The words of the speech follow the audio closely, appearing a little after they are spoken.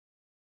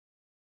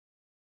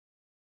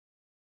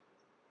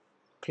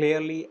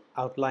Clearly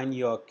outline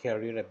your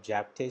career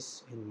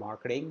objectives in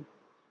marketing,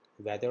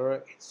 whether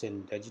it's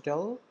in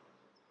digital,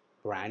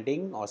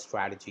 branding, or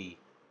strategy,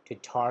 to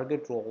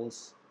target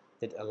roles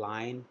that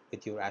align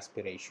with your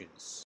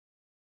aspirations.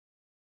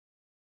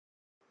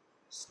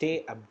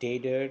 Stay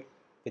updated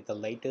with the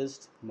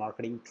latest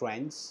marketing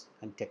trends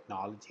and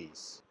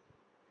technologies.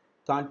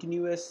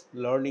 Continuous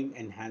learning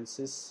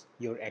enhances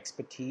your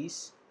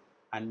expertise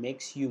and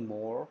makes you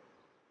more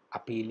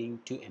appealing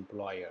to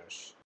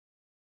employers.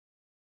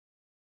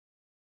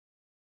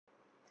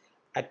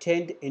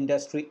 Attend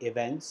industry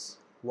events,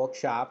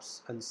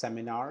 workshops, and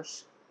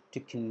seminars to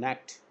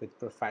connect with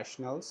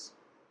professionals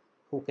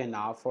who can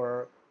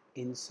offer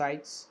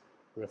insights,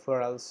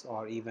 referrals,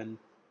 or even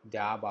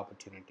job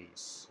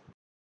opportunities.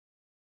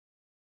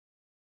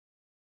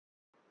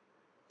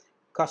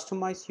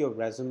 Customize your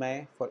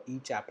resume for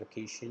each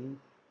application,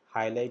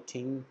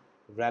 highlighting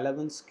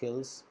relevant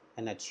skills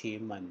and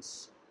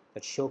achievements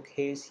that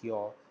showcase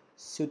your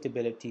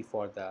suitability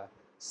for the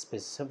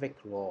specific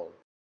role.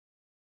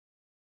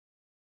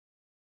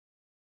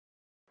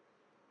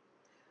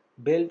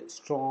 Build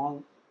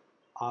strong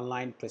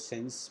online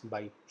presence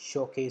by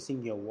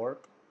showcasing your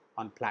work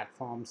on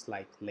platforms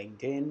like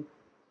LinkedIn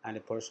and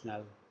a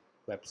personal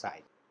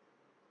website.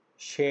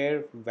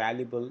 Share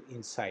valuable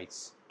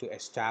insights to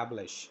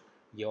establish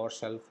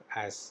yourself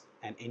as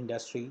an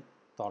industry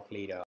thought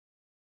leader.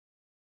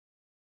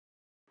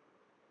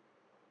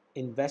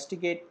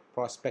 Investigate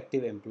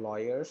prospective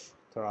employers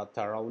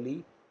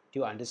thoroughly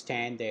to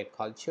understand their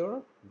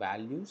culture,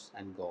 values,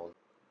 and goals.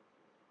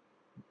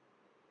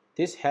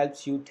 This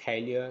helps you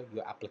tailor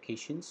your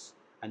applications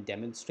and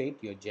demonstrate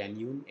your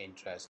genuine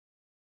interest.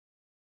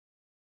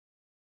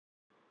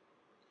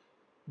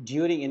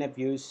 During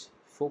interviews,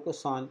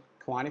 focus on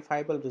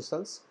quantifiable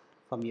results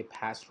from your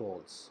past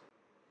roles.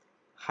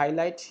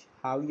 Highlight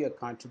how your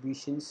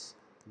contributions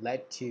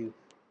led to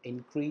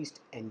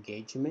increased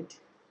engagement,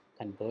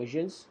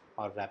 conversions,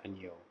 or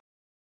revenue.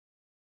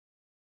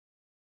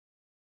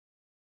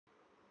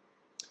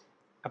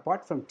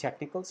 Apart from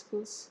technical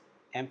skills,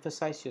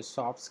 emphasize your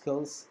soft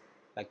skills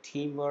like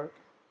teamwork,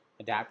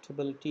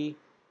 adaptability,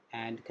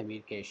 and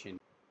communication.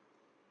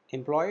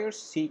 Employers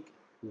seek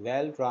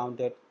well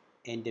rounded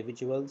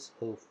individuals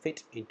who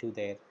fit into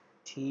their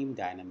team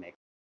dynamic.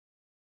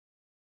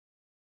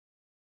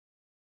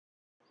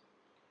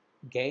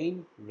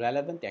 Gain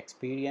relevant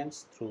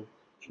experience through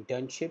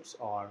internships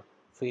or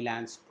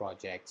freelance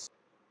projects.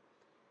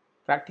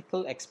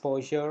 Practical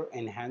exposure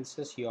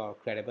enhances your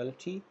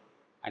credibility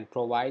and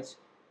provides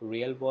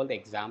real world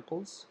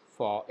examples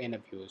for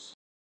interviews.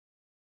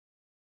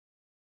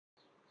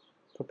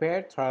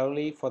 Prepare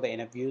thoroughly for the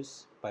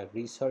interviews by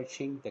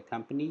researching the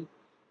company,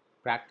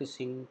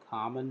 practicing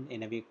common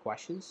interview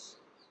questions,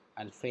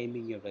 and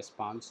framing your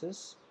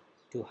responses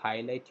to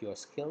highlight your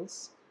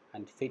skills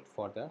and fit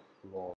for the role.